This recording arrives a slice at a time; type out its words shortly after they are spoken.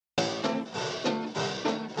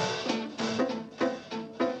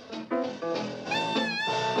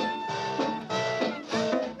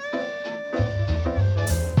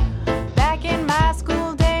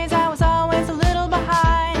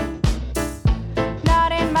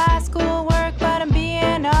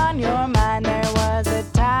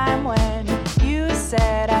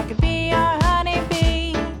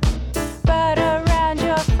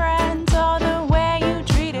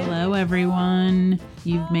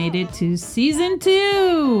made it to season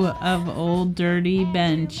 2 of Old Dirty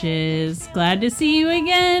Benches. Glad to see you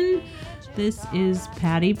again. This is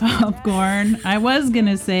Patty Popcorn. I was going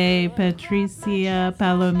to say Patricia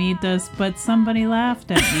Palomitas, but somebody laughed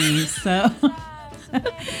at me, so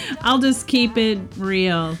I'll just keep it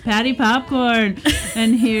real. Patty Popcorn.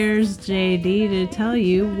 And here's JD to tell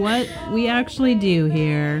you what we actually do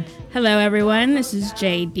here. Hello, everyone. This is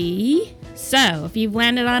JD. So, if you've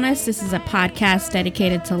landed on us, this is a podcast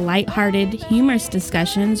dedicated to lighthearted, humorous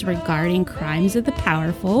discussions regarding crimes of the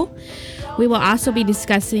powerful. We will also be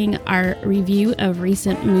discussing our review of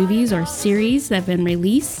recent movies or series that have been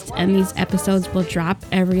released, and these episodes will drop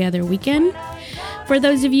every other weekend. For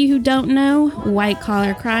those of you who don't know,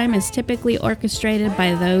 white-collar crime is typically orchestrated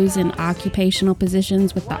by those in occupational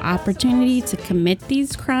positions with the opportunity to commit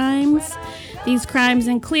these crimes. These crimes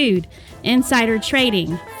include insider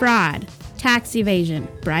trading, fraud, tax evasion,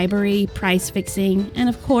 bribery, price fixing, and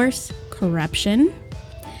of course, corruption.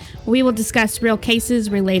 We will discuss real cases,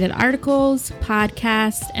 related articles,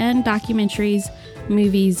 podcasts, and documentaries,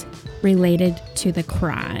 movies related to the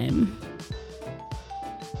crime.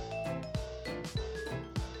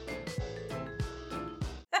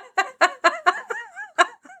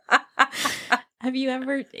 Have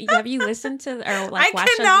you listened to or like watched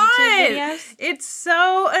those YouTube videos? It's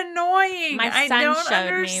so annoying. My son I don't showed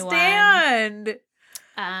understand. me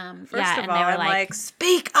one. First of all, I'm like,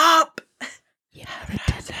 speak up. You know the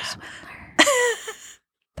Tinder swindler.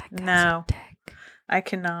 That guy's No, a dick. I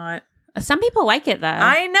cannot. Some people like it though.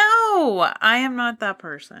 I know. I am not that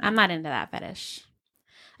person. I'm not into that fetish.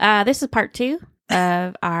 This is part 2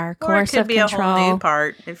 of our Or it course could of be control. a whole new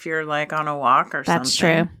part if you're like on a walk or That's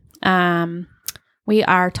something. true. We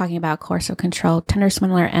are talking about Course of Control, Tinder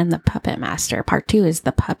Swindler, and the Puppet Master. Part 2 is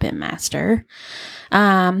the Puppet Master.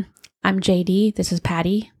 I'm JD. This is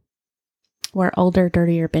Patty. We're older,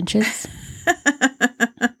 dirtier benches.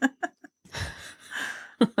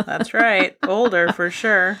 That's right. Older for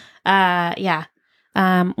sure. Yeah.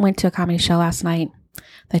 Went to a comedy show last night.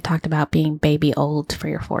 They talked about being baby old for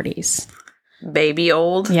your 40s. Baby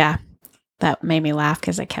old. Yeah. That made me laugh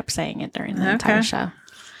because I kept saying it during the entire show.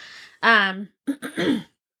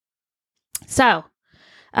 So,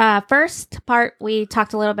 first part, we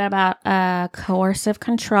talked a little bit about coercive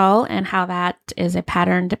control and how that is a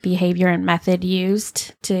patterned behavior and method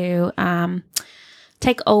used to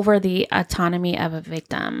take over the autonomy of a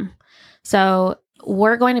victim. So,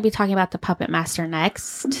 we're going to be talking about the Puppet Master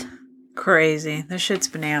next. Crazy. This shit's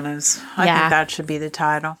bananas. I Yeah. think that should be the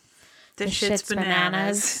title. This shit's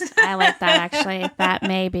bananas. I like that, actually. That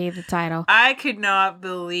may be the title. I could not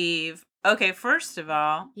believe. Okay, first of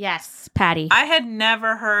all, Yes, Patty. I had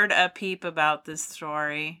never heard a peep about this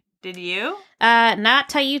story. Did you? Not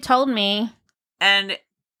till you told me. And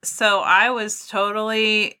so I was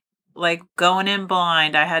totally like going in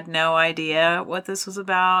blind. I had no idea what this was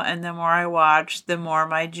about. And the more I watched, the more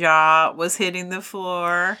my jaw was hitting the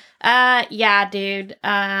floor. Yeah, dude.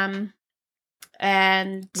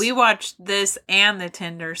 And We watched this and the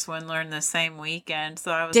Tinder Swindler in the same weekend. So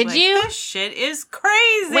I was Did like, you? this shit is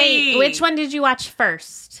crazy. wait, which one did you watch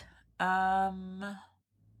first?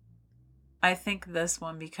 I think this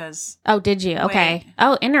one because Oh, did you? Okay. Wait.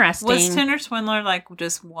 Oh, interesting. was Tinder Swindler like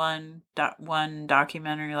just one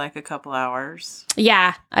documentary, like a couple hours?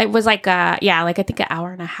 Yeah, it was like I think an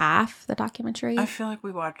hour and a half, the documentary. I feel like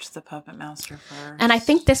we watched The Puppet Master first. And I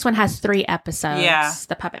think this one has 3 episodes. Yeah.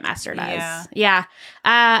 The Puppet Master does. Yeah.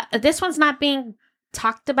 Yeah. This one's not being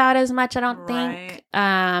talked about as much, I don't think.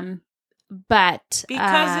 But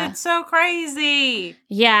because it's so crazy.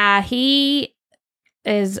 yeah, he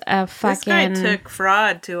is a fucking. This guy took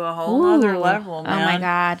fraud to a whole other level, man. Oh my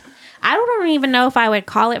God. I don't even know if I would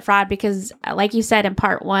call it fraud because, like you said in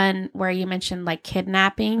part 1, where you mentioned like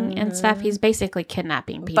kidnapping and stuff, he's basically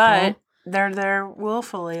kidnapping people. But they're there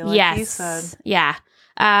willfully, like he said. Yeah.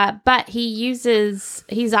 But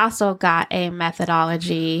he's also got a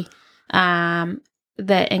methodology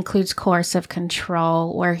that includes coercive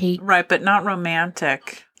control where he. Right, but not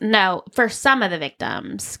romantic. No, for some of the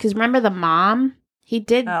victims. Because remember the mom? He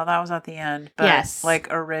did. No, that was at the end. But Yes. like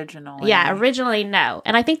originally. Yeah, originally, no.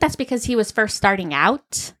 And I think that's because he was first starting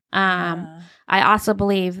out. I also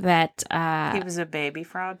believe that he was a baby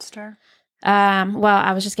fraudster. well,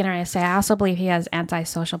 I was just getting ready to say, I also believe he has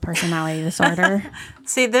antisocial personality disorder.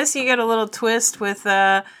 See, this you get a little twist with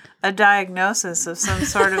a diagnosis of some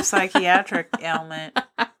sort of psychiatric ailment.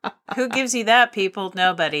 Who gives you that, people?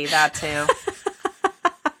 Nobody. That's who.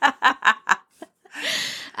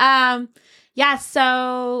 Yeah,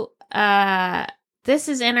 so this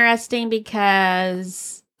is interesting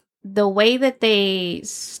because the way that they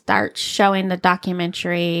start showing the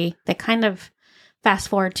documentary, they kind of fast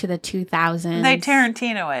forward to the 2000s. They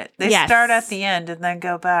Tarantino it. They start at the end and then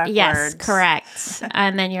go backwards. Yes, correct.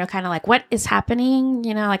 And then you're kind of like, what is happening?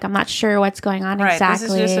 You know, like, I'm not sure what's going on exactly.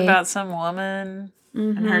 This is just about some woman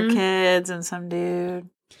and her kids and some dude.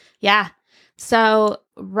 Yeah. So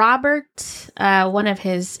Robert, one of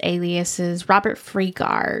his aliases, Robert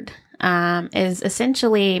Freegard, is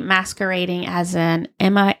essentially masquerading as a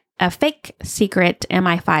fake secret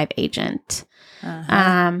MI5 agent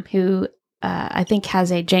who I think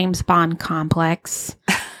has a James Bond complex.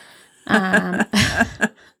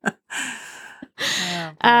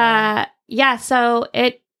 Yeah, so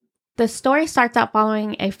the story starts out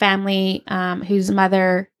following a family whose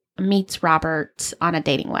mother meets Robert on a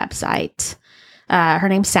dating website. Her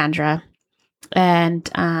name's Sandra. And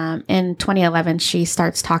in 2011, she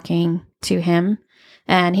starts talking to him.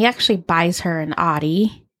 And he actually buys her an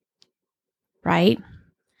Audi, right?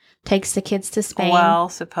 Takes the kids to Spain. Well,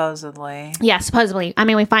 supposedly. Yeah, supposedly. I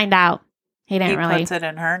mean, we find out he didn't really. He puts it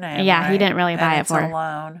in her name. Yeah, right? He didn't really buy it for her. It's a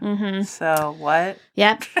loan. Mm-hmm. So what?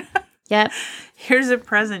 Yep. Yep. Here's a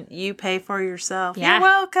present you pay for yourself. Yeah. You're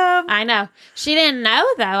welcome. I know. She didn't know,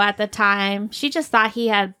 though, at the time. She just thought he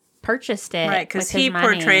had purchased it. Right, because he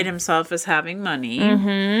portrayed himself as having money.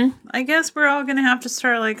 Mm-hmm. I guess we're all going to have to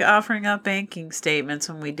start, like, offering up banking statements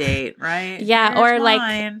when we date, right? Yeah, Here's or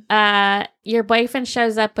mine. like, your boyfriend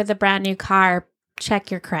shows up with a brand new car,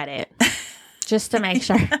 check your credit. Just to make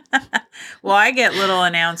sure. Well, I get little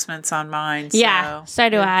announcements on mine. Yeah, so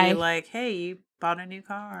do I. Be like, hey, you bought a new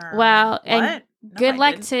car. Well, what? and No, good I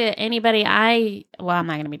luck didn't. to anybody. I'm not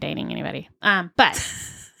going to be dating anybody. But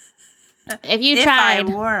if you tried,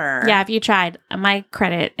 I were. yeah, if you tried, my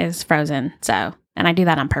credit is frozen. So, and I do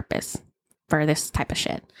that on purpose for this type of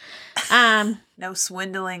shit. No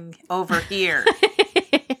swindling over here.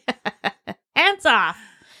 Hands off,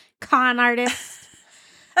 con artist.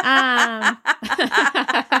 But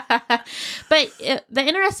the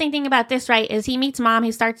interesting thing about this, right, is he meets mom.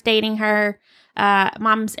 He starts dating her.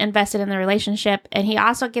 Mom's invested in the relationship, and he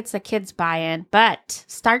also gets the kids buy-in, but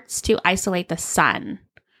starts to isolate the son,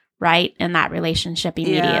 right, in that relationship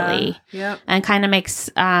immediately. Yeah. Yep. And kind of makes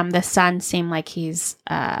the son seem like he's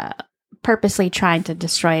purposely trying to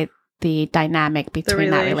destroy the dynamic between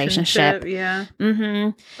that relationship. Yeah.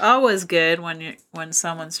 Mm-hmm. Always good when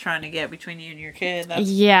someone's trying to get between you and your kid.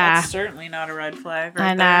 That's certainly not a red flag.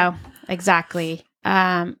 Right I know. Exactly.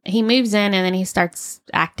 He moves in and then he starts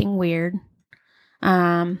acting weird.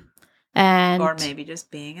 And or maybe just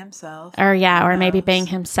being himself. Or maybe being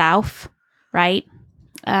himself, right?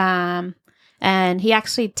 And he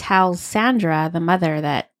actually tells Sandra, the mother,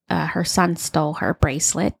 that her son stole her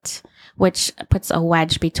bracelet, which puts a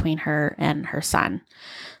wedge between her and her son.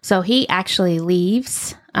 So he actually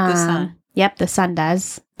leaves. The son? Yep, the son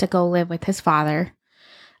does, to go live with his father.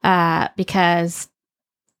 Because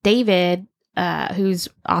David, who's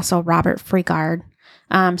also Robert Freegard,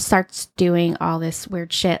 starts doing all this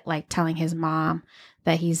weird shit, like telling his mom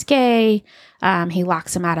that he's gay. He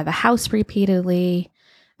locks him out of the house repeatedly.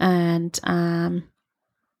 And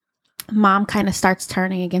mom kind of starts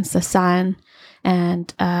turning against the son.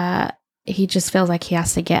 And he just feels like he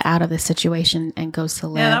has to get out of the situation and goes to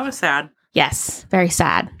live. Yeah, that was sad. Yes, very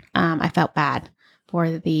sad. I felt bad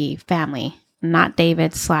for the family. Not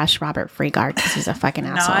David / Robert Freegard, because he's a fucking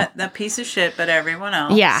asshole. Not that piece of shit, but everyone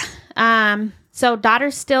else. Yeah. So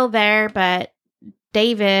daughter's still there, but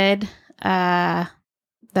David, the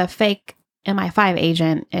fake MI5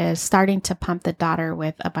 agent, is starting to pump the daughter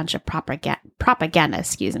with a bunch of propaganda,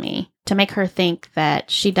 to make her think that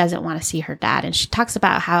she doesn't want to see her dad. And she talks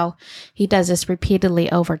about how he does this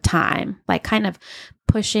repeatedly over time, like kind of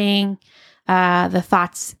pushing the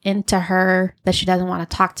thoughts into her that she doesn't want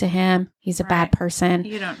to talk to him. He's a bad person.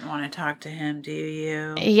 You don't want to talk to him, do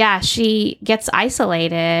you? Yeah, she gets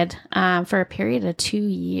isolated for a period of 2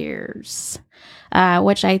 years,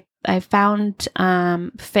 which I found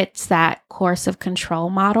fits that course of control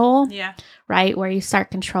model. Yeah. Right, where you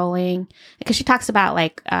start controlling, because she talks about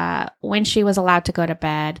like when she was allowed to go to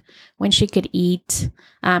bed, when she could eat.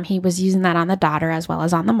 He was using that on the daughter as well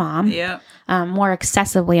as on the mom. Yeah. More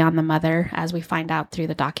excessively on the mother, as we find out through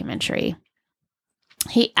the documentary.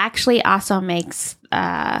 He actually also makes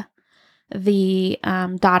the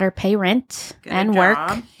daughter pay rent and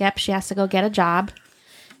work. Yep, she has to go get a job.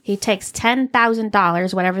 He takes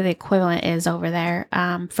 $10,000, whatever the equivalent is over there,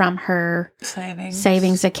 from her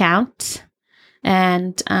savings account.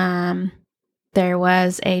 And there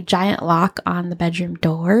was a giant lock on the bedroom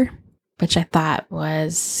door. which I thought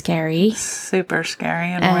was scary. Super scary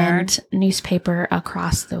and weird. Newspaper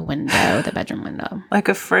across the window, the bedroom window. Like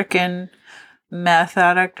a freaking meth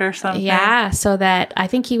addict or something. Yeah, so that I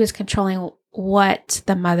think he was controlling what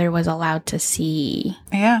the mother was allowed to see.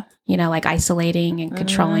 Yeah. You know, like isolating and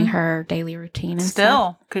controlling her daily routine and stuff.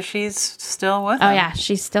 Still, because she's still with him. Oh, yeah,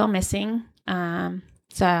 she's still missing.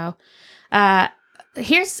 So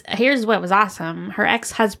here's what was awesome. Her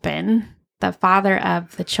ex-husband, the father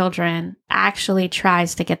of the children, actually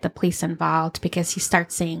tries to get the police involved because he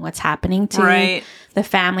starts seeing what's happening to the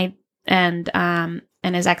family and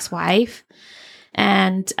his ex-wife.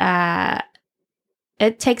 And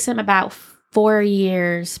it takes him about 4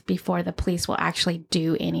 years before the police will actually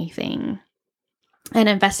do anything and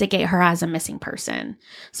investigate her as a missing person.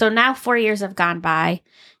 So now 4 years have gone by.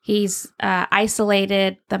 He's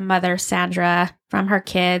isolated the mother, Sandra, from her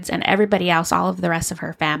kids and everybody else, all of the rest of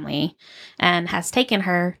her family, and has taken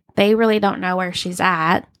her. They really don't know where she's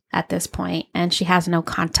at this point, and she has no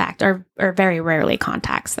contact or very rarely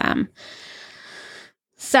contacts them.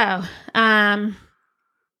 So I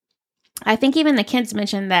think even the kids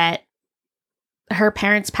mentioned that her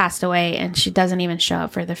parents passed away and she doesn't even show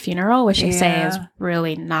up for the funeral, which they say is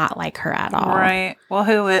really not like her at all. Right.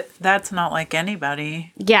 Well, that's not like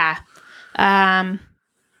anybody. Yeah.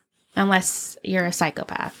 Unless you're a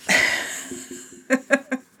psychopath.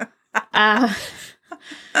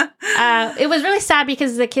 It was really sad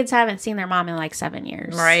because the kids haven't seen their mom in like 7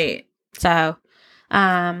 years. Right. So,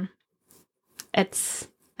 it's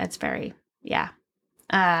very, yeah.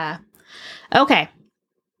 Okay.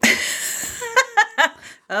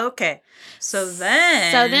 Okay. So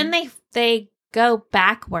then they go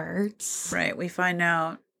backwards. Right. We find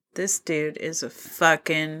out this dude is a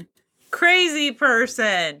fucking crazy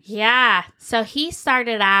person. Yeah. So he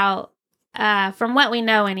started out, from what we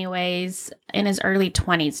know anyways, in his early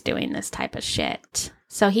 20s doing this type of shit.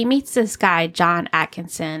 So he meets this guy, John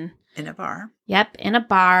Atkinson. In a bar. Yep. In a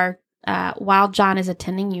bar, while John is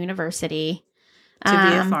attending university. To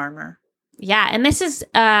be a farmer. Yeah. And this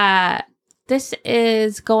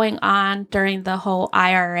is going on during the whole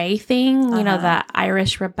IRA thing, you know, the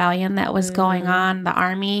Irish rebellion that was going on, the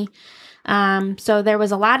army. So there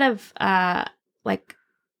was a lot of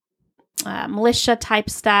militia type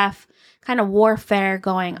stuff, kind of warfare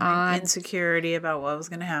going on. Insecurity about what was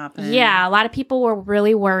going to happen. Yeah, a lot of people were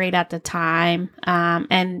really worried at the time.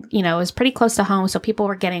 And, you know, it was pretty close to home, so people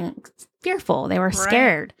were getting fearful. They were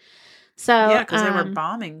scared. So yeah, because they were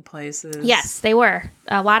bombing places. Yes, they were.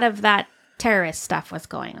 A lot of that terrorist stuff was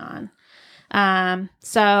going on.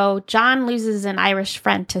 So John loses an Irish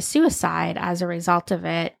friend to suicide as a result of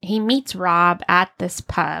it. He meets Rob at this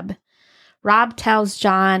pub. Rob tells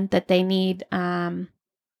John that they need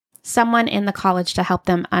someone in the college to help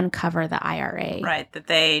them uncover the IRA. Right, that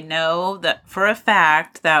they know that for a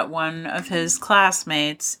fact that one of his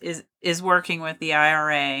classmates is working with the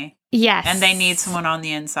IRA. Yes. And they need someone on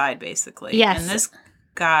the inside, basically. Yes. And this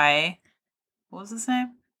guy, what was his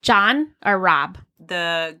name? John or Rob?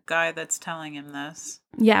 The guy that's telling him this.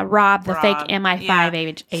 Yeah, Rob, the fake MI5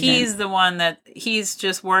 agent. He's the one that he's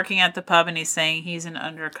just working at the pub and he's saying he's an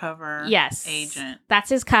undercover agent. That's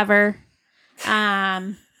his cover.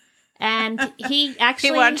 And he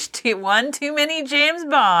actually... He watched one too many James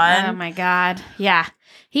Bond. Oh my God. Yeah.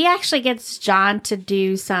 He actually gets John to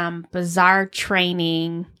do some bizarre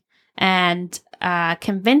training and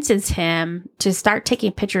convinces him to start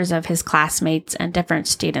taking pictures of his classmates and different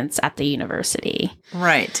students at the university.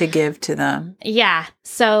 Right, to give to them. Yeah.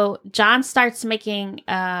 So John starts making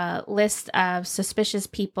a list of suspicious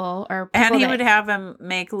people or people and he would have him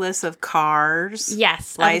make lists of cars.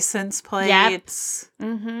 Yes. License plates. Yep.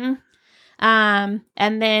 Mm-hmm.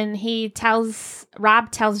 And then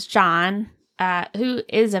Rob tells John, who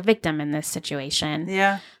is a victim in this situation.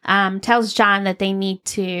 Yeah. Tells John that they need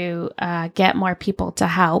to get more people to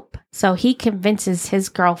help. So he convinces his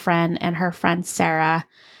girlfriend and her friend Sarah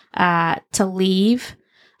to leave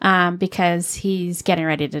because he's getting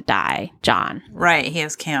ready to die, John. Right. He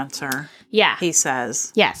has cancer. Yeah. He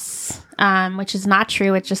says. Yes. Which is not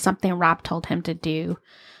true. It's just something Rob told him to do.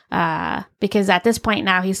 Because at this point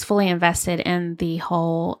now he's fully invested in the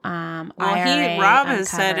whole IRA. Rob has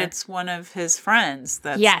said it's one of his friends.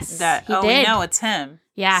 We know it's him.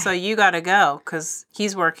 Yeah. So you got to go because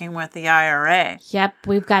he's working with the IRA. Yep.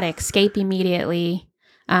 We've got to escape immediately.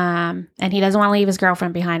 And he doesn't want to leave his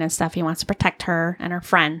girlfriend behind and stuff. He wants to protect her and her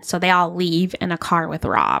friend. So they all leave in a car with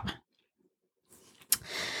Rob.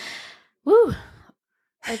 Woo.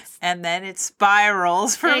 And then it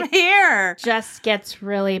spirals from It here. just gets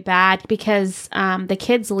really bad because the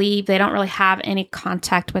kids leave. They don't really have any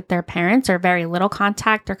contact with their parents, or very little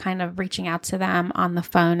contact. They're kind of reaching out to them on the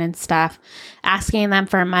phone and stuff, asking them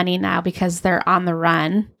for money now because they're on the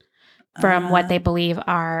run from what they believe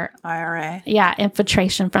are IRA. Yeah,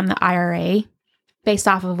 infiltration from the IRA, based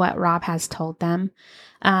off of what Rob has told them.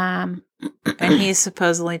 And he's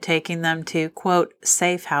supposedly taking them to, quote,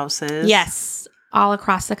 safe houses. Yes, all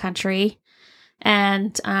across the country.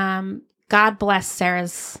 And God bless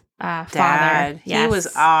Sarah's Dad. father. He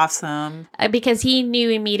was awesome. Because he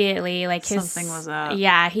knew immediately, like, Something was up.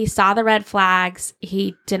 Yeah, he saw the red flags.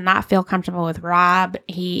 He did not feel comfortable with Rob.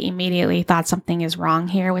 He immediately thought something is wrong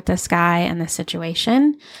here with this guy and the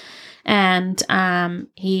situation. And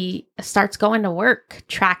he starts going to work,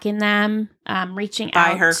 tracking them, reaching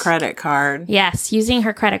out. By her credit card. Yes, using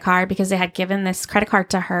her credit card, because they had given this credit card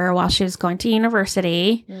to her while she was going to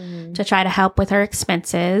university to try to help with her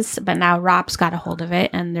expenses. But now Rob's got a hold of it,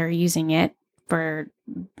 and they're using it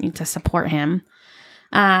to support him.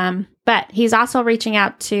 But he's also reaching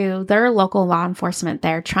out to their local law enforcement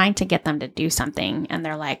there, trying to get them to do something. And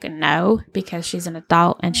they're like, no, because she's an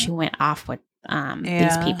adult and she went off with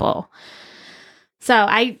these people. So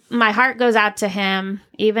my heart goes out to him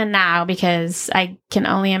even now, because I can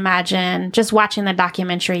only imagine, just watching the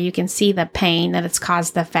documentary, you can see the pain that it's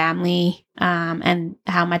caused the family, and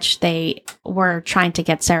how much they were trying to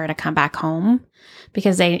get Sarah to come back home,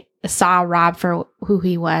 because they saw Rob for who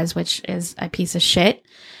he was, which is a piece of shit,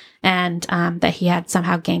 and that he had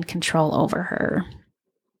somehow gained control over her.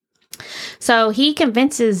 So he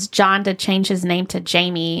convinces John to change his name to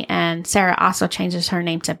Jamie, and Sarah also changes her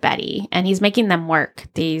name to Betty, and he's making them work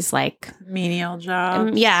these menial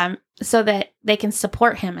jobs. So that they can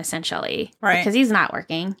support him, essentially, right? Because he's not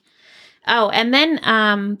working. Oh, and then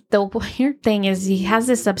the weird thing is he has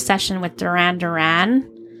this obsession with Duran Duran,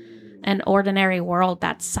 "An Ordinary World,"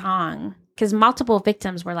 that song, because multiple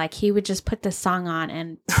victims were like, he would just put this song on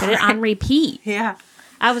and put it on repeat. Yeah.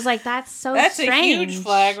 I was like, that's so That's strange. a huge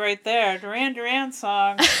flag right there. Duran Duran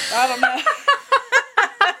song. I don't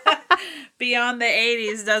know. Beyond the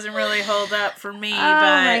 80s doesn't really hold up for me. Oh, but,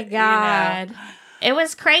 my God. It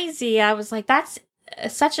was crazy. I was like, that's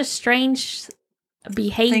such a strange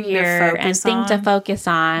behavior and thing to focus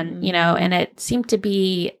on, and it seemed to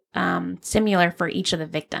be similar for each of the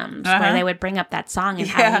victims, where they would bring up that song and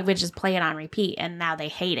how he would just play it on repeat, and now they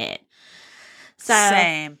hate it. So,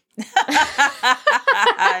 same.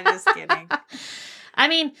 Just kidding. I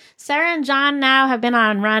mean, Sarah and John now have been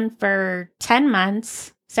on run for 10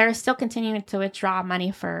 months. Sarah's still continuing to withdraw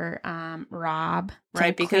money for Rob.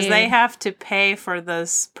 Right, because they have to pay for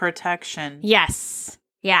this protection. Yes.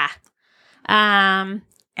 Yeah. And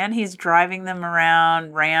he's driving them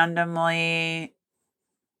around randomly.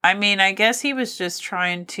 I mean, I guess he was just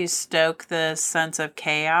trying to stoke the sense of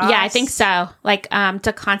chaos. Yeah, I think so.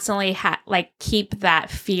 To constantly keep that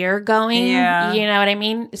fear going. Yeah. You know what I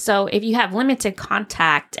mean? So if you have limited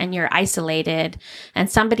contact and you're isolated, and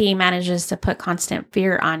somebody manages to put constant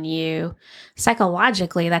fear on you,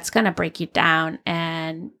 psychologically, that's going to break you down.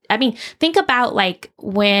 And I mean, think about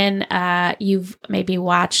when you've maybe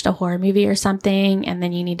watched a horror movie or something, and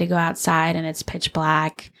then you need to go outside and it's pitch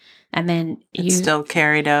black. And then it's still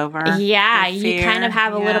carried over. Yeah, you kind of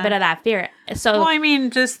have a little bit of that fear. So, well, I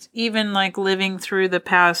mean, just even living through the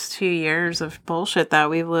past 2 years of bullshit that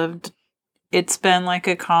we've lived, it's been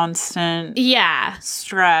a constant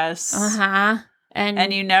stress.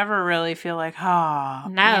 And you never really feel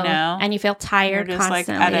no. And you feel tired. You're just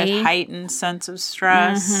constantly. At a heightened sense of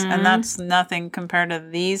stress. And that's nothing compared to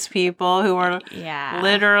these people who are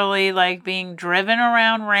literally being driven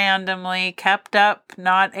around randomly, kept up,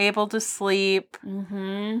 not able to sleep.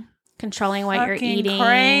 Controlling what you're eating.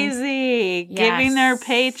 Crazy. Yes. Giving their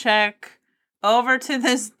paycheck over to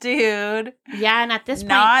this dude. Yeah, and at this point,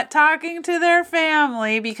 not talking to their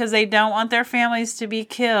family because they don't want their families to be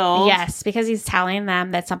killed. Yes, because he's telling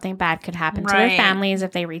them that something bad could happen to their families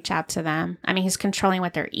if they reach out to them. I mean, he's controlling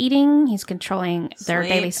what they're eating. He's controlling their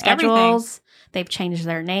daily schedules. Everything. They've changed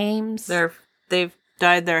their names. They've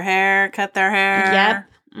dyed their hair, cut their hair.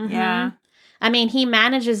 Yep. Yeah. I mean, he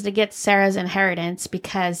manages to get Sarah's inheritance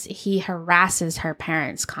because he harasses her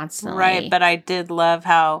parents constantly. Right, but I did love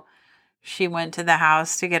how she went to the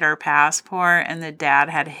house to get her passport, and the dad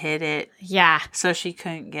had hid it. Yeah. So she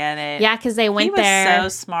couldn't get it. Yeah, because they went there. He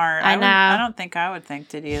was so smart. I know. I don't think I would think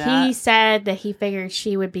to do that. He said that he figured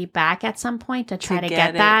she would be back at some point to try to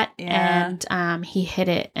get that. Yeah. And he hid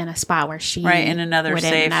it in a spot where she in another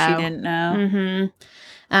safe know. She didn't know.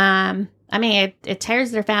 I mean, it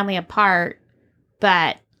tears their family apart,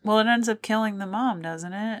 but Well, it ends up killing the mom,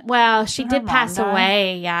 doesn't it? Well, she Her did mom pass died?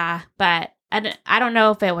 away, yeah, but I don't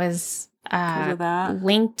know if it was 'Cause of that?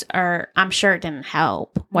 linked, or I'm sure it didn't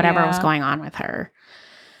help whatever was Yeah. going on with her.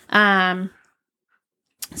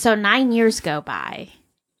 So 9 years go by.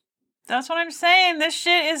 That's what I'm saying. This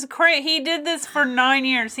shit is crazy. He did this for 9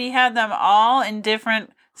 years. He had them all in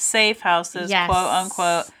different safe houses, Yes. quote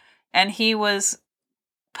unquote. And he was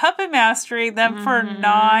puppet mastering them for Mhm.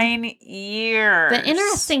 9 years. The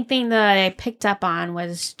interesting thing that I picked up on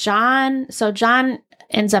was John. So John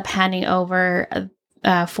ends up handing over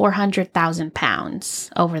 400,000 pounds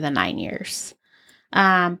over the 9 years.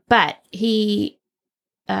 But he,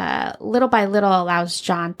 little by little, allows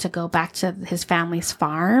John to go back to his family's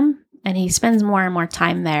farm, and he spends more and more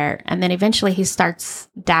time there. And then eventually he starts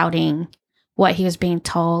doubting what he was being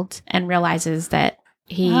told and realizes that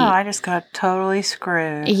Oh, I just got totally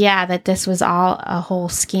screwed. yeah, that this was all a whole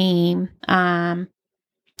scheme.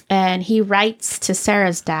 And he writes to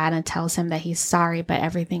Sarah's dad and tells him that he's sorry, but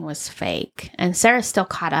everything was fake. And Sarah's still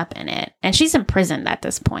caught up in it. And she's imprisoned at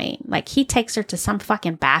this point. Like, he takes her to some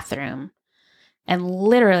fucking bathroom and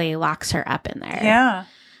literally locks her up in there. Yeah.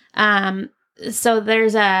 So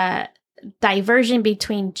there's a diversion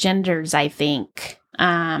between genders, I think.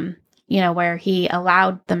 Where he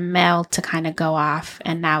allowed the male to kind of go off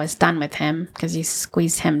and now is done with him because he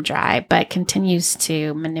squeezed him dry, but continues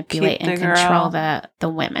to manipulate Keep the and control girl. the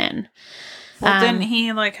women. Well, didn't he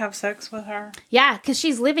have sex with her? Yeah, because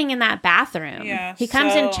she's living in that bathroom. Yeah. He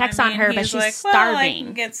comes in, checks on her, but he's she's Well, I starving.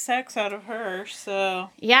 can get sex out of her, so.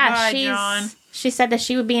 Yeah, Bye, John. she said that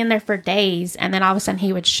she would be in there for days, and then all of a sudden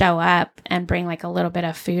he would show up and bring like a little bit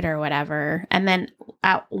of food or whatever. And then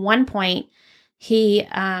at one point he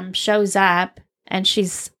shows up, and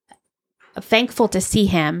she's thankful to see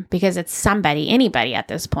him because it's anybody at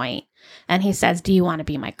this point. And he says, "Do you want to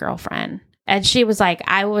be my girlfriend?" And she was like,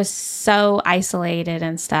 "I was so isolated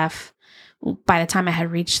and stuff by the time I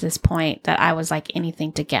had reached this point that I was like,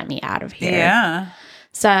 anything to get me out of here." Yeah.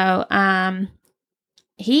 So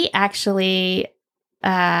he actually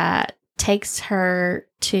takes her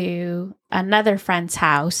to another friend's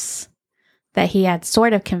house that he had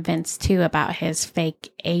sort of convinced too about his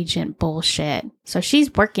fake agent bullshit. So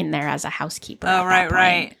she's working there as a housekeeper. Oh,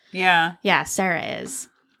 right. Yeah. Yeah, Sarah is.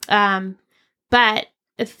 But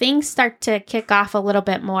things start to kick off a little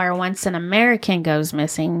bit more once an American goes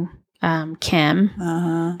missing, Kim.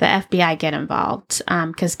 Uh-huh. The FBI get involved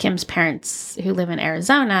because Kim's parents, who live in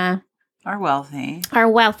Arizona, Are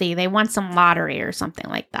wealthy. They won some lottery or something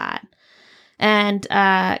like that. And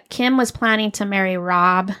Kim was planning to marry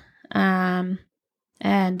Rob.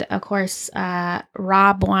 And of course,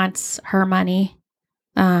 Rob wants her money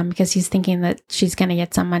because he's thinking that she's going to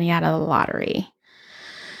get some money out of the lottery.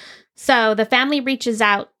 So the family reaches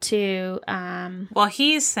out to... Well,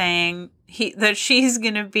 he's saying that she's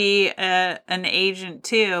going to be an agent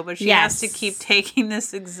too, but she has to keep taking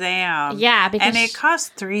this exam. Yeah, because... And it costs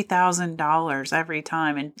 $3,000 every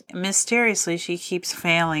time, and mysteriously she keeps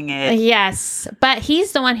failing it. Yes, but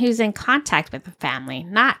he's the one who's in contact with the family,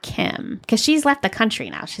 not Kim, because she's left the country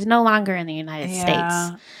now. She's no longer in the United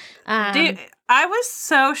States. Dude, I was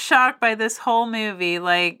so shocked by this whole movie.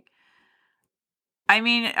 Like, I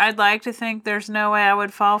mean, I'd like to think there's no way I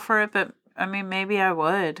would fall for it, but I mean, maybe I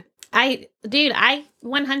would. I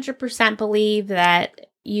 100% believe that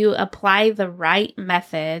you apply the right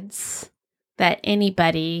methods that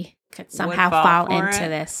anybody could somehow fall into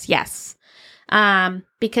this. Yes.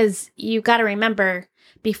 Because you got to remember,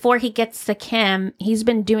 before he gets to Kim, he's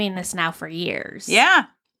been doing this now for years. Yeah.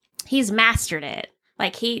 He's mastered it.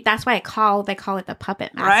 Like that's why they call it the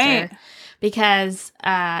puppet master. Right. Because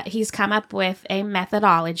he's come up with a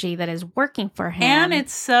methodology that is working for him. And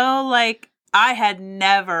it's so like, I had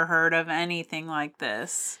never heard of anything like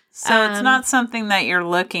this. So it's not something that you're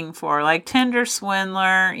looking for. Like Tinder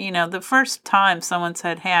swindler, the first time someone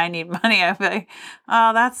said, "Hey, I need money," I'd be like,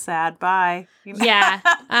 "Oh, that's sad. Bye." Yeah.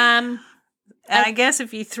 And I guess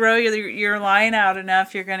if you throw your line out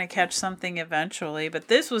enough, you're going to catch something eventually. But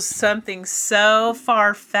this was something so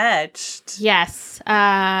far-fetched. Yes.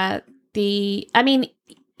 We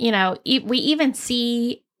even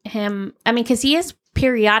see him, because he is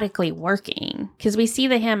periodically working, because we see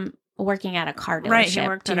him working at a car dealership. Right, he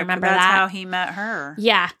worked Do you at remember that's that? how he met her.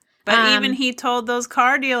 Yeah. But even he told those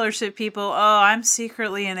car dealership people, "Oh, I'm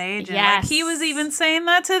secretly an agent." Yes. Like he was even saying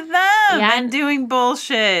that to them and doing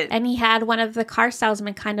bullshit. And he had one of the car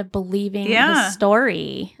salesmen kind of believing Yeah. his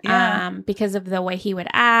story because of the way he would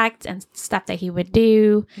act and stuff that he would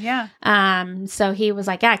do. Yeah. So he was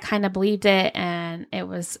like, yeah, I kind of believed it, and it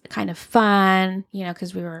was kind of fun, you know,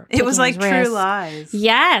 because we were. It was like taking True risks. Lies.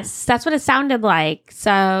 Yes, that's what it sounded like.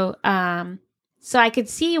 So, so I could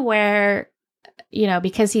see where, you know,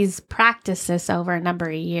 because he's practiced this over a number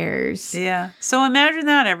of years. Yeah. So imagine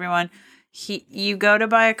that, everyone. You go to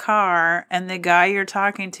buy a car, and the guy you're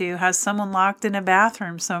talking to has someone locked in a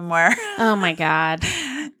bathroom somewhere. Oh my God.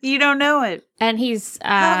 You don't know it. And he's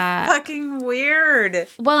How fucking weird.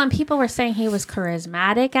 well, and people were saying he was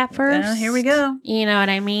charismatic at first. Here we go. You know what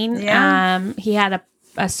I mean? Yeah. He had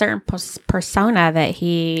a certain persona that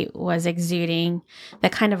he was exuding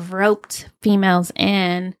that kind of roped females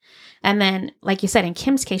in. And then, like you said, in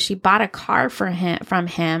Kim's case, she bought a car from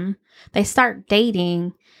him. They start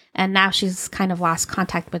dating, and now she's kind of lost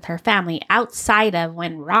contact with her family outside of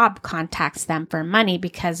when Rob contacts them for money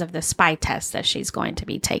because of the spy test that she's going to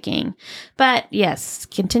be taking. But yes,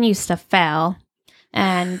 continues to fail.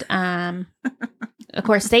 And of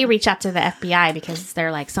course, they reach out to the FBI because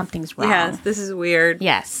they're like, something's wrong. Yes, this is weird.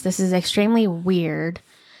 Yes, this is extremely weird.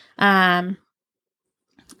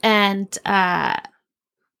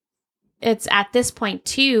 It's at this point,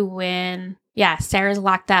 too, when, Sarah's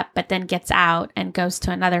locked up, but then gets out and goes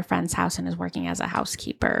to another friend's house and is working as a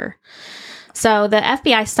housekeeper. So the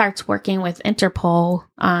FBI starts working with Interpol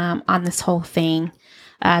on this whole thing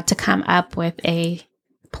to come up with a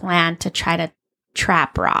plan to try to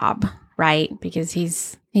trap Rob, right? Because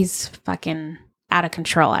he's fucking out of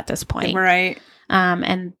control at this point. Right.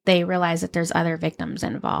 And they realize that there's other victims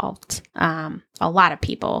involved. A lot of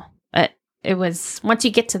people. It was, once you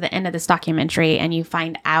get to the end of this documentary and you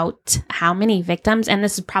find out how many victims, and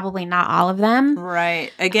this is probably not all of them.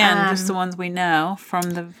 Right. Again, just the ones we know from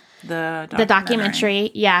the documentary.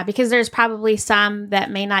 Yeah, because there's probably some that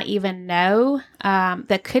may not even know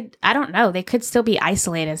that could, I don't know, they could still be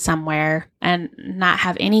isolated somewhere and not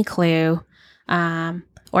have any clue,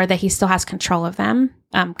 or that he still has control of them,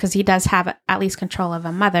 because he does have at least control of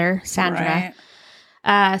a mother, Sandra. Right.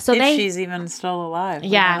 So if she's even still alive.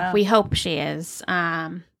 We hope she is.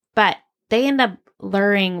 But they end up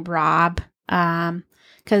luring Rob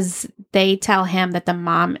because they tell him that the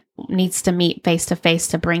mom needs to meet face to face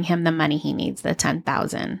to bring him the money he needs, the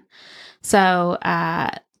 $10,000. So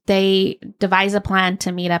they devise a plan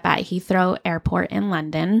to meet up at Heathrow Airport in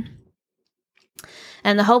London.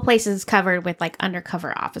 And the whole place is covered with like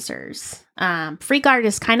undercover officers. Freegard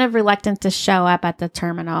is kind of reluctant to show up at the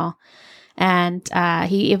terminal. And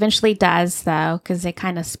he eventually does, though, because they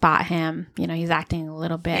kind of spot him. You know, he's acting a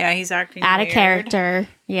little bit he's acting out weird. of character.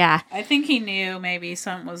 Yeah. I think he knew maybe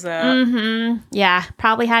something was up. Mm-hmm. Yeah.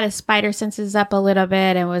 Probably had his spider senses up a little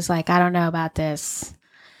bit and was like, I don't know about this.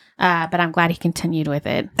 But I'm glad he continued with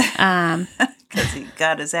it. Because he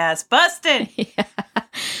got his ass busted. Yeah.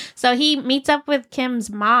 So he meets up with Kim's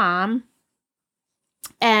mom.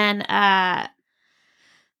 And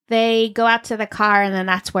they go out to the car, and then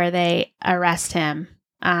that's where they arrest him.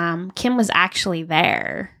 Kim was actually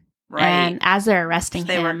there. Right. And as they're arresting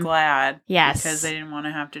they him... were glad. Yes. Because they didn't want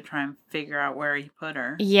to have to try and figure out where he put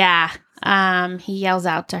her. Yeah. He yells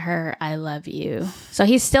out to her, I love you. So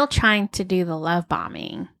he's still trying to do the love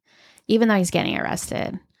bombing, even though he's getting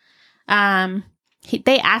arrested.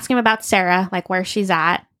 They ask him about Sarah, like where she's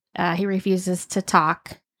at. He refuses to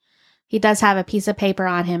talk. He does have a piece of paper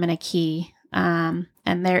on him and a key.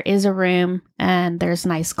 And there is a room, and there's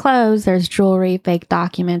nice clothes, there's jewelry, fake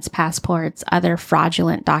documents, passports, other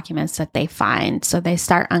fraudulent documents that they find. So they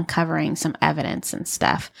start uncovering some evidence and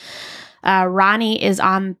stuff. Ronnie is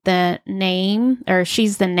on the name, or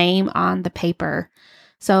she's the name on the paper.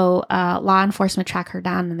 So law enforcement track her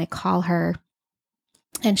down, and they call her.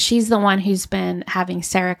 And she's the one who's been having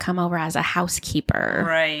Sarah come over as a housekeeper.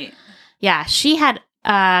 Right. Yeah, she had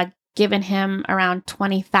given him around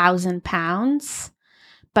 20,000 pounds,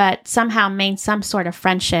 but somehow made some sort of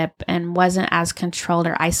friendship and wasn't as controlled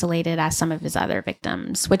or isolated as some of his other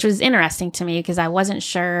victims, which was interesting to me because I wasn't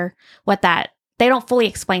sure what that, they don't fully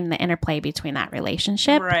explain the interplay between that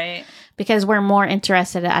relationship. Right. Because we're more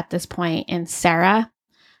interested at this point in Sarah,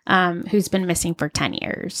 who's been missing for 10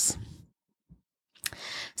 years.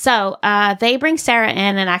 So they bring Sarah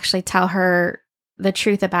in and actually tell her the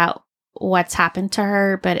truth about what's happened to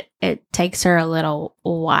her, but it takes her a little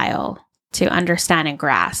while to understand and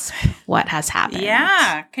grasp what has happened.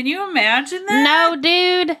 Yeah. Can you imagine that? No,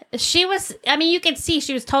 dude. She was, I mean, you could see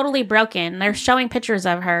she was totally broken. They're showing pictures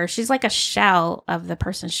of her. She's like a shell of the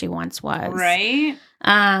person she once was. Right?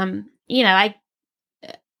 You know,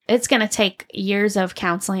 it's going to take years of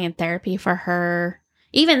counseling and therapy for her.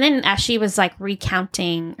 Even then, as she was like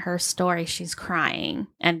recounting her story, she's crying.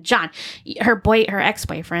 And John, her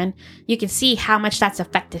ex-boyfriend, you can see how much that's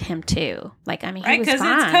affected him too. Like, I mean, he was gone. Because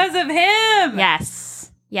it's because of him.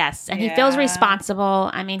 Yes. And he feels responsible.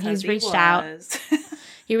 I mean, he's reached out.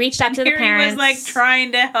 He reached out to the parents. He was like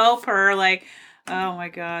trying to help her. Like, oh my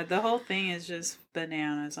God. The whole thing is just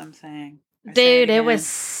bananas, I'm saying. Dude, it was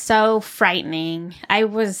so frightening. I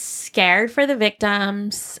was scared for the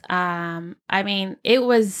victims. I mean,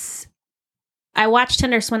 I watched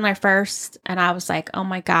Tinder Swindler first, and I was like, oh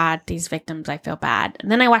my God, these victims, I feel bad. And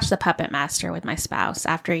then I watched The Puppet Master with my spouse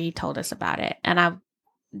after he told us about it. And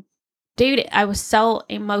I was so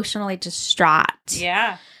emotionally distraught.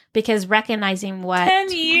 Yeah. Because recognizing what...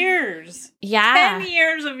 10 years. Yeah. 10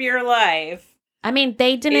 years of your life. I mean,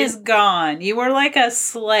 they didn't... is gone. You were like a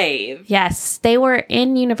slave. Yes. They were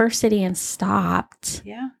in university and stopped.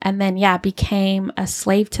 Yeah. And then, became a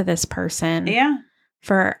slave to this person. Yeah.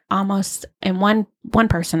 For almost, and one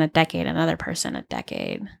person a decade, another person a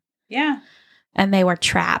decade. Yeah. And they were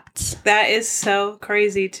trapped. That is so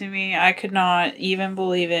crazy to me. I could not even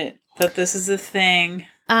believe it, that this is a thing.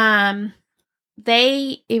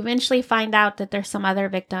 They eventually find out that there's some other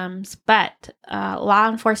victims, but law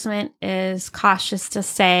enforcement is cautious to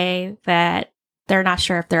say that they're not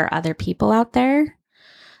sure if there are other people out there.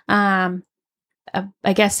 I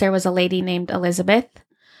guess there was a lady named Elizabeth.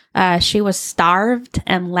 She was starved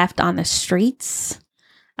and left on the streets.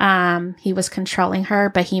 He was controlling her,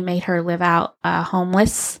 but he made her live out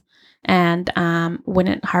homeless and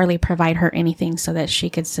wouldn't hardly provide her anything so that she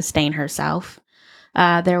could sustain herself.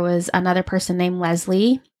 There was another person named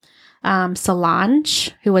Leslie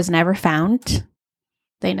Solange, who was never found.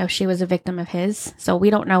 They know she was a victim of his, so we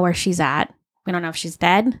don't know where she's at. We don't know if she's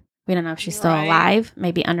dead. We don't know if she's still alive,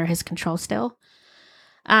 maybe under his control still.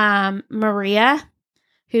 Maria,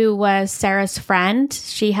 who was Sarah's friend,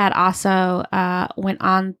 she had also went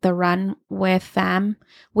on the run with them.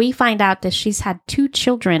 We find out that she's had 2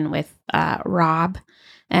 children with Rob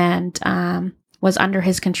and was under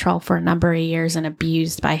his control for a number of years and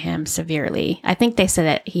abused by him severely. I think they said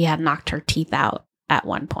that he had knocked her teeth out at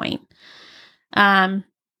one point. Like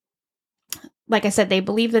I said, they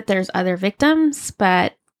believe that there's other victims,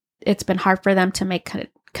 but it's been hard for them to make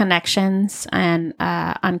connections and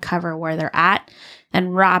uncover where they're at.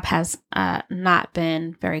 And Rob has not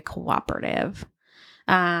been very cooperative.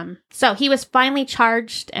 So he was finally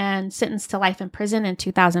charged and sentenced to life in prison in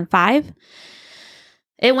 2005.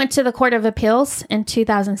 It went to the Court of Appeals in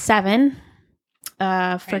 2007.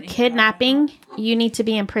 For kidnapping, you need to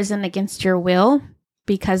be in prison against your will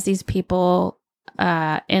because these people,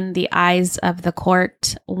 in the eyes of the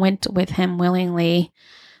court, went with him willingly.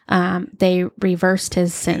 They reversed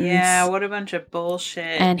his sentence. Yeah, what a bunch of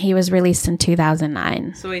bullshit. And he was released in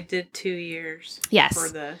 2009. So he did 2 years for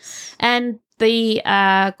this. And the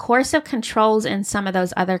course of controls in some of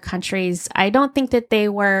those other countries, I don't think that they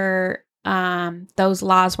were... those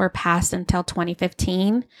laws were passed until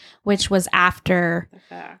 2015, which was after,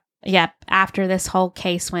 after this whole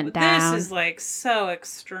case went down. This is like so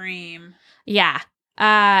extreme. Yeah.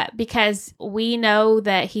 Because we know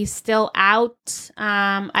that he's still out.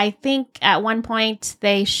 I think at one point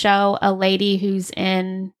they show a lady who's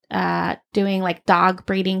in, doing like dog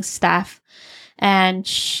breeding stuff, and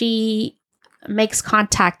she makes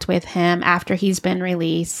contact with him after he's been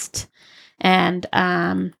released and,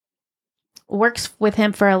 works with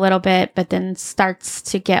him for a little bit, but then starts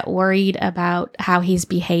to get worried about how he's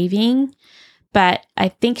behaving. But I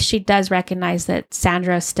think she does recognize that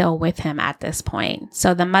Sandra's still with him at this point.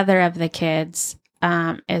 So the mother of the kids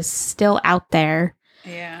is still out there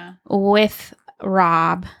with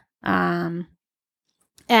Rob. And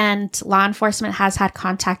law enforcement has had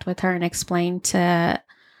contact with her and explained to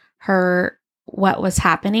her what was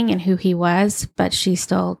happening and who he was, but she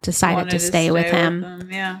still decided to stay with him.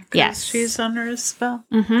 Yeah. Yes. She's under his spell.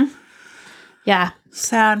 Mm-hmm. Yeah.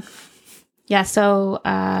 Sad. Yeah. So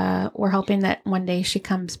we're hoping that one day she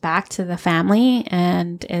comes back to the family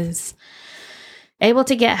and is able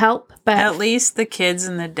to get help. But at least the kids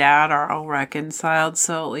and the dad are all reconciled,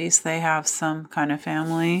 so at least they have some kind of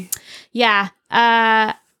family. Yeah.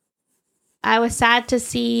 I was sad to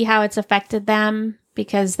see how it's affected them,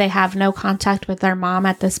 because they have no contact with their mom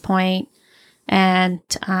at this point and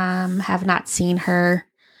have not seen her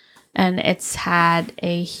and it's had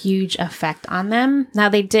a huge effect on them. Now,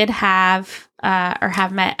 they did have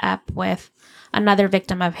met up with another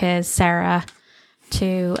victim of his, Sarah,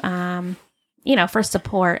 to, for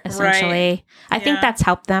support, essentially. Right. I think that's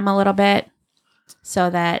helped them a little bit, so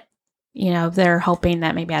that, they're hoping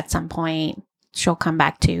that maybe at some point she'll come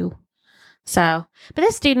back too. So, but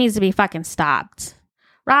this dude needs to be fucking stopped.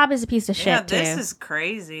 Rob is a piece of shit, too. This is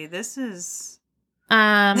crazy. This is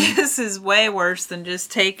way worse than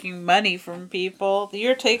just taking money from people.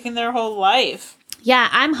 You're taking their whole life. Yeah,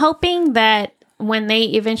 I'm hoping that when they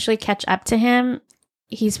eventually catch up to him,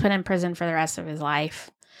 he's put in prison for the rest of his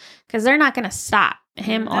life. Because they're not going to stop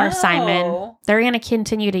him or Simon. They're going to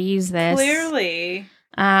continue to use this. Clearly.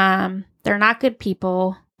 They're not good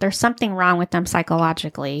people. There's something wrong with them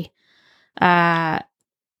psychologically. And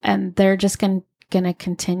they're just going to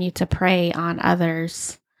continue to prey on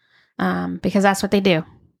others. Because that's what they do.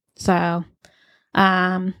 So,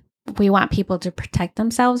 we want people to protect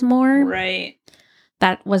themselves more. Right.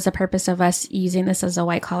 That was the purpose of us using this as a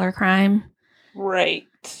white collar crime. Right.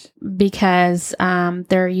 Because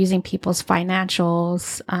they're using people's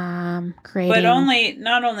financials, creating... But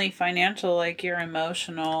not only financial, like your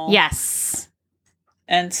emotional. Yes.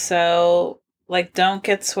 And so, like, don't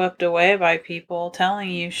get swept away by people telling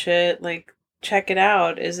you shit. Like, check it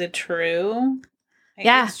out. Is it true? Like,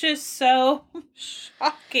 yeah. It's just so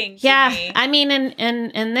shocking to me. I mean,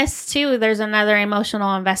 in this, too, there's another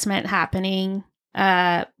emotional investment happening.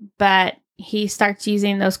 But he starts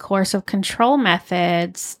using those coercive control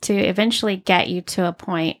methods to eventually get you to a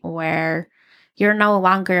point where you're no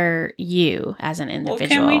longer you as an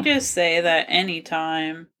individual. Well, can we just say that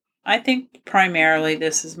anytime, I think primarily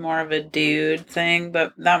this is more of a dude thing,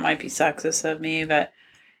 but that might be sexist of me, but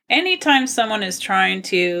anytime someone is trying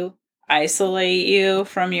to isolate you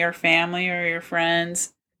from your family or your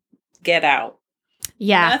friends, get out.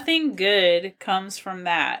 Yeah. Nothing good comes from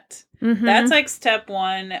that. Mm-hmm. That's like step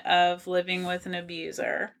one of living with an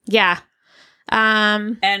abuser. Yeah.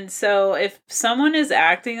 And so if someone is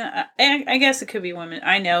acting, I guess it could be women.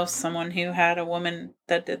 I know someone who had a woman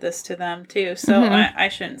that did this to them too. So I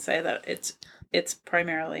shouldn't say that it's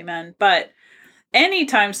primarily men. But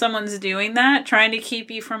anytime someone's doing that, trying to keep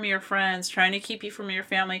you from your friends, trying to keep you from your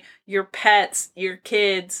family, your pets, your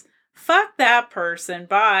kids, fuck that person.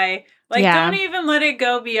 Bye. Like, don't even let it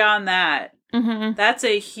go beyond that. Mm-hmm. That's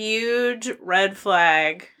a huge red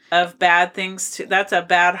flag of bad things. That's a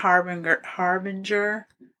bad harbinger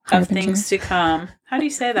of things to come. How do you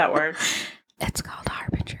say that word? It's called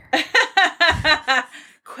harbinger.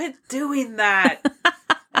 Quit doing that.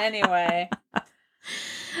 Anyway,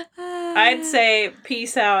 I'd say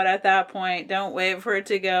peace out at that point. Don't wait for it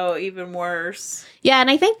to go even worse. Yeah,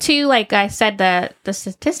 and I think too, like I said, the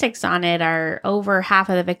statistics on it are over half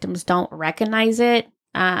of the victims don't recognize it.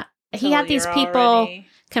 He had these people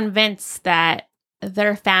convinced that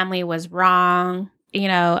their family was wrong,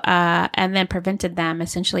 and then prevented them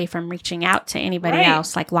essentially from reaching out to anybody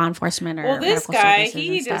else, like law enforcement or this medical guy, services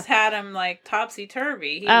he and just stuff. had him like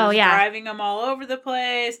topsy-turvy. He was driving them all over the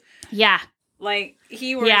place. Yeah. Like,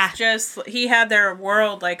 he was he had their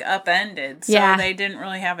world, like, upended, so they didn't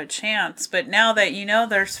really have a chance. But now that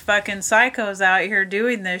there's fucking psychos out here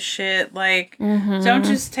doing this shit, like, don't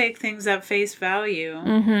just take things at face value.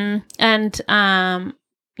 Mm-hmm. And,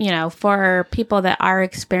 for people that are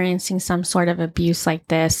experiencing some sort of abuse like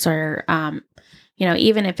this, or,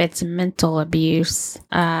 even if it's mental abuse,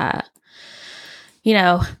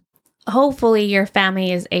 hopefully your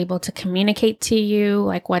family is able to communicate to you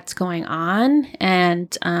like what's going on.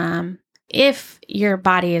 And if your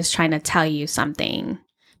body is trying to tell you something,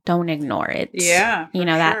 don't ignore it. Yeah.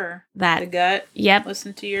 That the gut. Yep.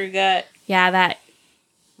 Listen to your gut. Yeah. That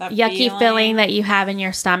yucky feeling that you have in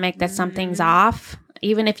your stomach that something's off,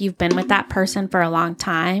 even if you've been with that person for a long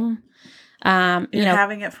time. You're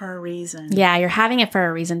having it for a reason. Yeah. You're having it for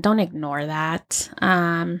a reason. Don't ignore that.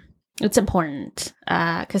 It's important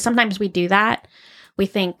because sometimes we do that. We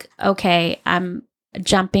think, okay, I'm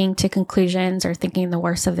jumping to conclusions or thinking the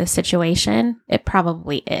worst of this situation. It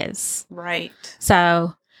probably is. Right.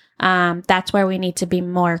 So that's where we need to be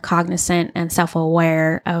more cognizant and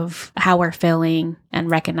self-aware of how we're feeling and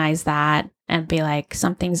recognize that and be like,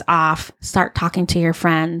 something's off. Start talking to your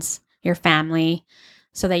friends, your family,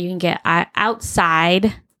 so that you can get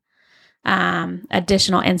outside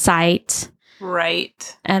additional insight.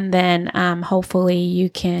 Right. And then hopefully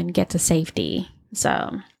you can get to safety. So,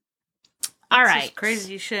 all right. Just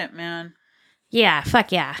crazy shit, man. Yeah,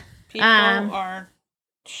 fuck yeah. People are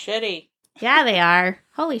shitty. Yeah, they are.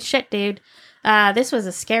 Holy shit, dude. This was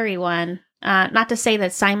a scary one. Not to say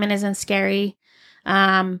that Simon isn't scary,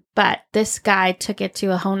 But this guy took it to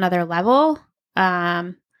a whole nother level.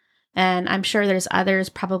 And I'm sure there's others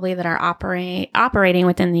probably that are operating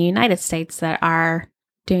within the United States that are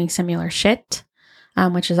doing similar shit,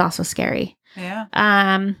 which is also scary. Yeah.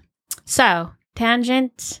 So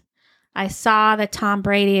tangent. I saw that Tom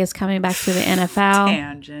Brady is coming back to the NFL.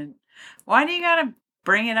 Tangent. Why do you gotta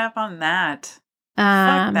bring it up on that?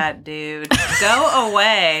 Fuck that dude. Go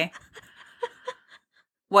away.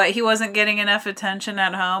 What, he wasn't getting enough attention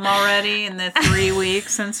at home already in the 3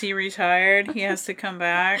 weeks since he retired? He has to come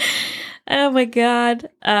back. Oh my God.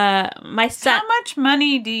 My son. How much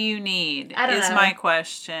money do you need? I don't is know. my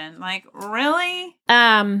question. Like, really?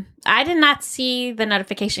 I did not see the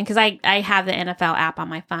notification because I have the NFL app on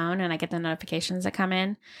my phone and I get the notifications that come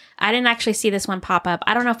in. I didn't actually see this one pop up.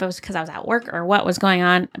 I don't know if it was because I was at work or what was going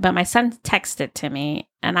on, but my son texted to me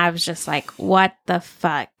and I was just like, what the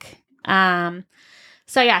fuck?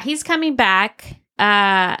 So yeah, he's coming back.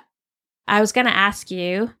 I was going to ask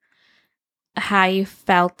you how you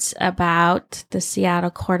felt about the Seattle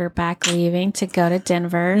quarterback leaving to go to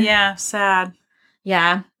Denver. Yeah, sad.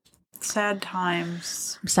 Yeah. Sad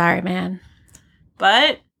times. I'm sorry, man.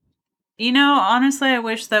 But, you know, honestly, I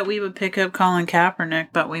wish that we would pick up Colin Kaepernick,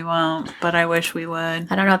 but we won't. But I wish we would.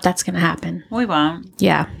 I don't know if that's going to happen. We won't.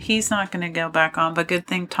 Yeah. He's not going to go back on, but good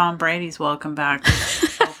thing Tom Brady's welcome back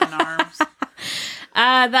with open arms.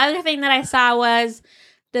 The other thing that I saw was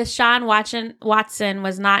Deshaun Watson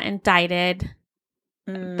was not indicted.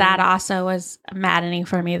 That also was maddening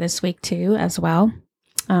for me this week too, as well,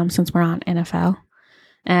 since we're on NFL.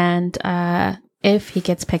 And if he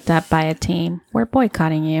gets picked up by a team, we're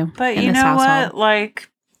boycotting you. But you know what? Like,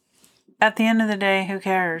 at the end of the day, who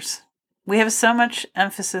cares? We have so much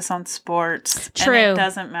emphasis on sports. True. And it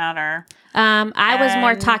doesn't matter. I was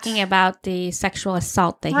more talking about the sexual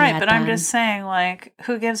assault that he had Right, but done. I'm just saying, like,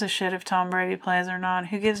 who gives a shit if Tom Brady plays or not?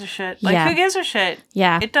 Who gives a shit? Like, who gives a shit?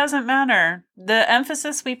 Yeah. It doesn't matter. The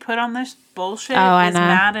emphasis we put on this bullshit I is know.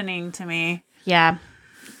 maddening to me. Yeah.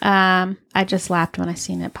 I just laughed when I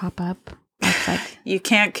seen it pop up. It's like, You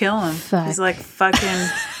can't kill him. Fuck. He's like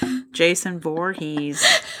fucking Jason Voorhees.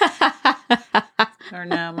 Or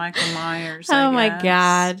no, Michael Myers. I Oh my guess.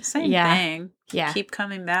 God. Same Yeah. thing. Yeah. Keep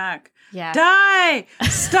coming back. yeah. Die!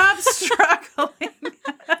 Stop struggling.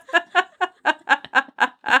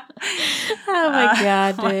 Oh my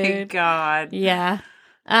God, Oh my dude. God. Yeah.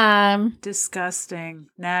 Disgusting.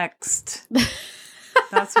 Next.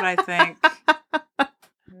 That's what I think.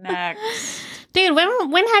 Next. Dude,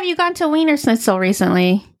 when have you gone to Wiener Schnitzel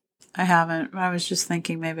recently? I haven't. I was just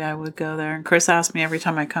thinking maybe I would go there. And Chris asks me every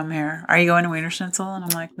time I come here, are you going to Wiener Schnitzel? And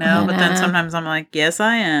I'm like, no. I But then know. sometimes I'm like, yes,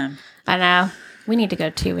 I am. I know. We need to go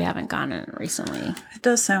too. We haven't gone in recently. It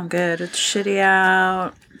does sound good. It's shitty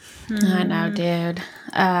out. I know, dude.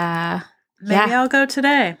 Maybe I'll go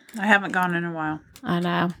today. I haven't gone in a while. I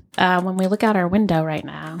know. When we look out our window right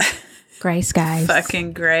now, gray skies.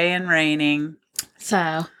 Fucking gray and raining.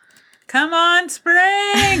 So. Come on,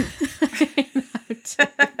 spring!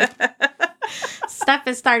 Stuff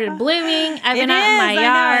has started blooming. I've been It out in my is. I know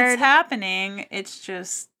yard. it's happening.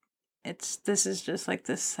 This is just like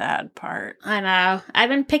the sad part. I know. I've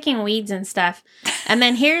been picking weeds and stuff. And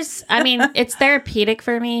then it's therapeutic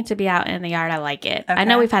for me to be out in the yard. I like it. I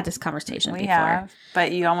know Okay. we've had this conversation We before. have,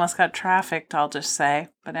 but you almost got trafficked, I'll just say.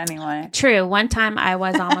 But anyway. True. One time I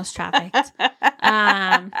was almost trafficked.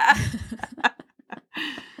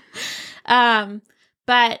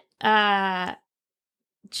 But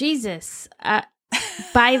Jesus,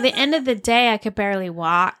 by the end of the day, I could barely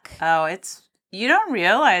walk. Oh, you don't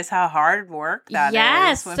realize how hard work that is.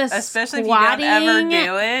 Yes, When- the especially if you don't ever squatting.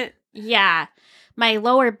 do it. Yeah. My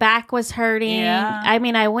lower back was hurting. Yeah. I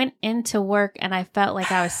mean, I went into work and I felt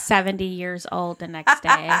like I was 70 years old the next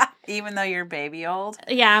day. Even though you're baby old.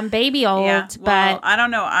 Yeah, I'm baby old, Yeah. Well, but I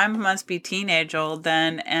don't know. I must be teenage old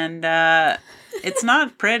then, and it's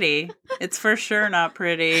not pretty. It's for sure not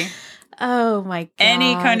pretty. oh my God.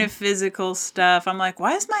 Any kind of physical stuff. I'm like,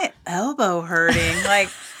 why is my elbow hurting? Like,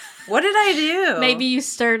 what did I do? Maybe you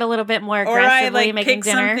stirred a little bit more Or aggressively I like making picked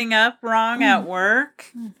dinner. something up wrong at work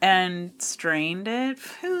and strained it.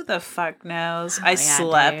 Who the fuck knows? I yeah,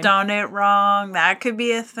 slept dude. on it wrong. That could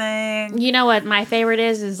be a thing. You know what my favorite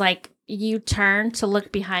is like you turn to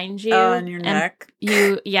look behind you. Oh, and your neck.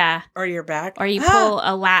 Yeah. Or your back. Or you pull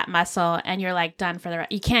a lat muscle and you're like done for the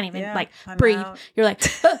rest. You can't even Yeah, like I'm breathe. out. You're like,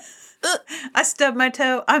 I stubbed my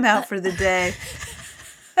toe. I'm out for the day.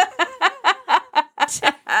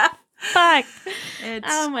 fuck. It's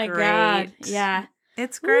Oh my great. God. Yeah.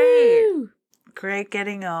 It's great. Woo. Great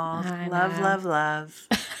getting old. I Love, know. love, love.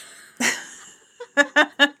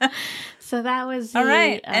 So that was All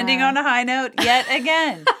right. Ending on a high note yet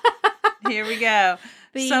again. Here we go.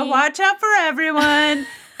 So watch out for everyone,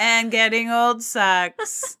 and getting old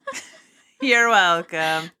sucks. You're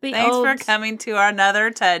welcome. Thanks for coming to another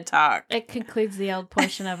TED Talk. It concludes the old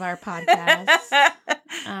portion of our podcast.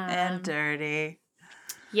 And dirty.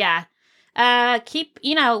 Yeah. Keep,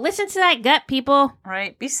 listen to that gut, people.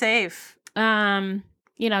 Right. Be safe.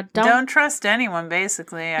 Don't trust anyone,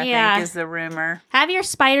 basically, I think is the rumor. Have your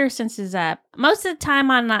spider senses up. Most of the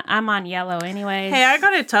time I'm on yellow anyways. Hey, I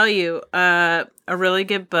gotta tell you, a really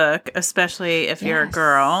good book, especially if you're a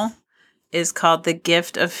girl, is called The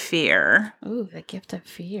Gift of Fear. Ooh, The Gift of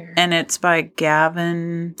Fear. And it's by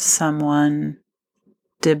Gavin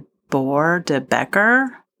de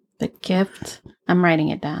Becker. The Gift. I'm writing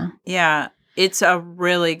it down. Yeah. It's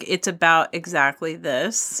about exactly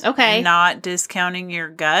this. Okay. Not discounting your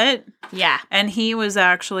gut. Yeah. And he was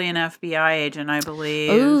actually an FBI agent, I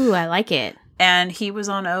believe. Ooh, I like it. And he was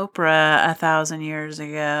on Oprah 1,000 years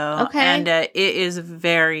ago. Okay. And it is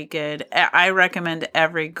very good. I recommend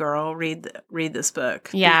every girl read this book.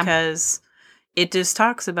 Yeah. Because it just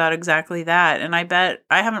talks about exactly that. And I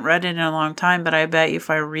haven't read it in a long time, but I bet if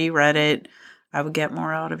I reread it, I would get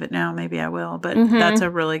more out of it now. Maybe I will. But that's a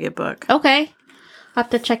really good book. Okay. I'll have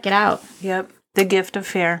to check it out. Yep. The Gift of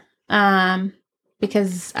Fear.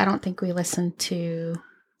 Because I don't think we listen to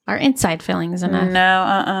our inside feelings enough.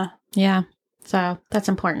 No, Yeah. So that's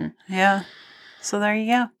important. Yeah. So there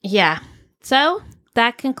you go. Yeah. So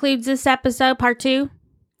that concludes this episode, part 2.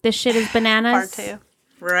 This shit is bananas. Part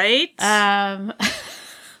 2. Right?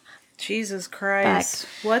 Jesus Christ.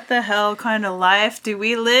 What the hell kind of life do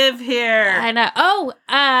we live here? I know. Oh,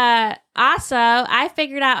 also, I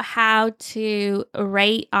figured out how to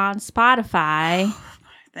rate on Spotify.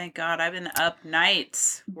 Thank God. I've been up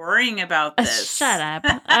nights worrying about this. Shut up.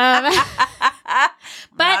 But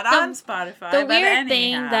not on Spotify. The weird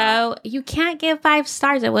thing, though, you can't give 5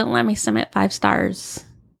 stars. It wouldn't let me submit 5 stars.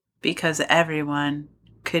 Because everyone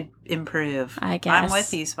could improve. I guess. I'm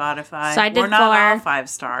with you, Spotify. So I did We're not 4. all 5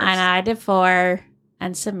 stars. I know. I did 4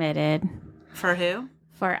 and submitted. For who?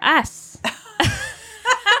 For us.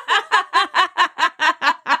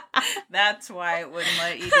 That's why it wouldn't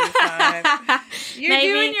let you do 5. You're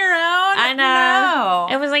Maybe. doing your own? I know.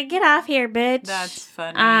 No. It was like, get off here, bitch. That's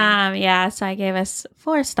funny. Yeah, so I gave us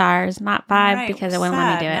 4 stars, not 5, Right, because it wouldn't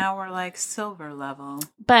let me do it. Now we're like silver level.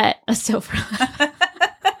 But a silver.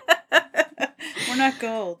 We're not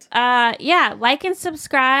gold. Yeah, like and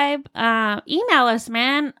subscribe. Email us,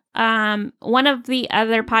 man. One of the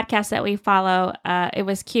other podcasts that we follow, it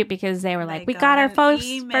was cute because they were like, we got our first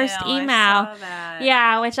email. I saw that.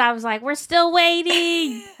 Yeah, which I was like, we're still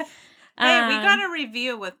waiting. Hey, we got a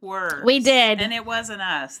review with words. We did. And it wasn't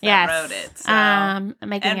us that wrote it. So. I'm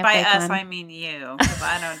making and a by fake us, one. I mean you. Because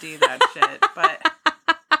I don't do that shit. But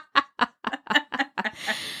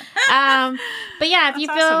but yeah, if you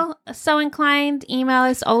feel so inclined, email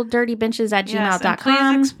us olddirtybenches@gmail.com.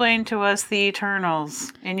 Please explain to us the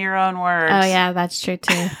Eternals in your own words. Oh yeah, that's true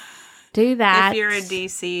too. Do that. If you're a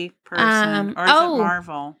DC person or is it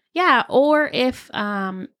Marvel? Yeah, or if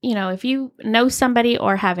if you know somebody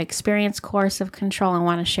or have experienced coercive control and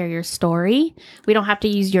want to share your story, we don't have to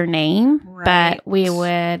use your name, but we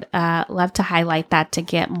would love to highlight that to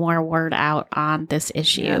get more word out on this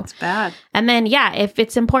issue. Yeah, it's bad. And then, if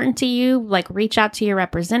it's important to you, like reach out to your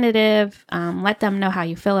representative, let them know how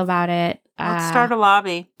you feel about it. Let's start a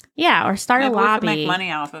lobby. Yeah, or start Maybe a lobby. We can make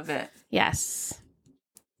money off of it. Yes.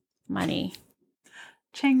 Money.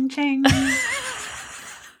 Ching, ching.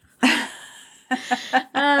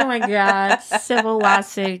 Oh my God. Civil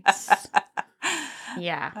lawsuits.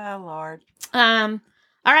 Yeah. Oh Lord. All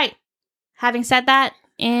right. Having said that,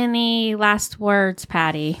 any last words,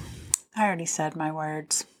 Patty? I already said my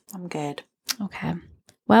words. I'm good. Okay.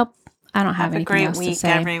 Well, I don't have anything else to say.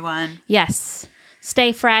 Have a great week, everyone. Yes.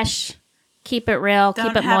 Stay fresh. Keep it real.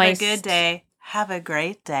 Keep it moist. Have a good day. Have a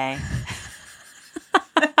great day.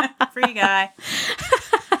 Free Guy.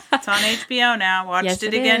 It's on HBO now. Watched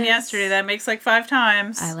it again yesterday. That makes like 5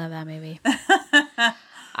 times. I love that movie.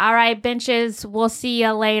 All right, benches. We'll see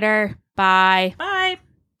you later. Bye. Bye.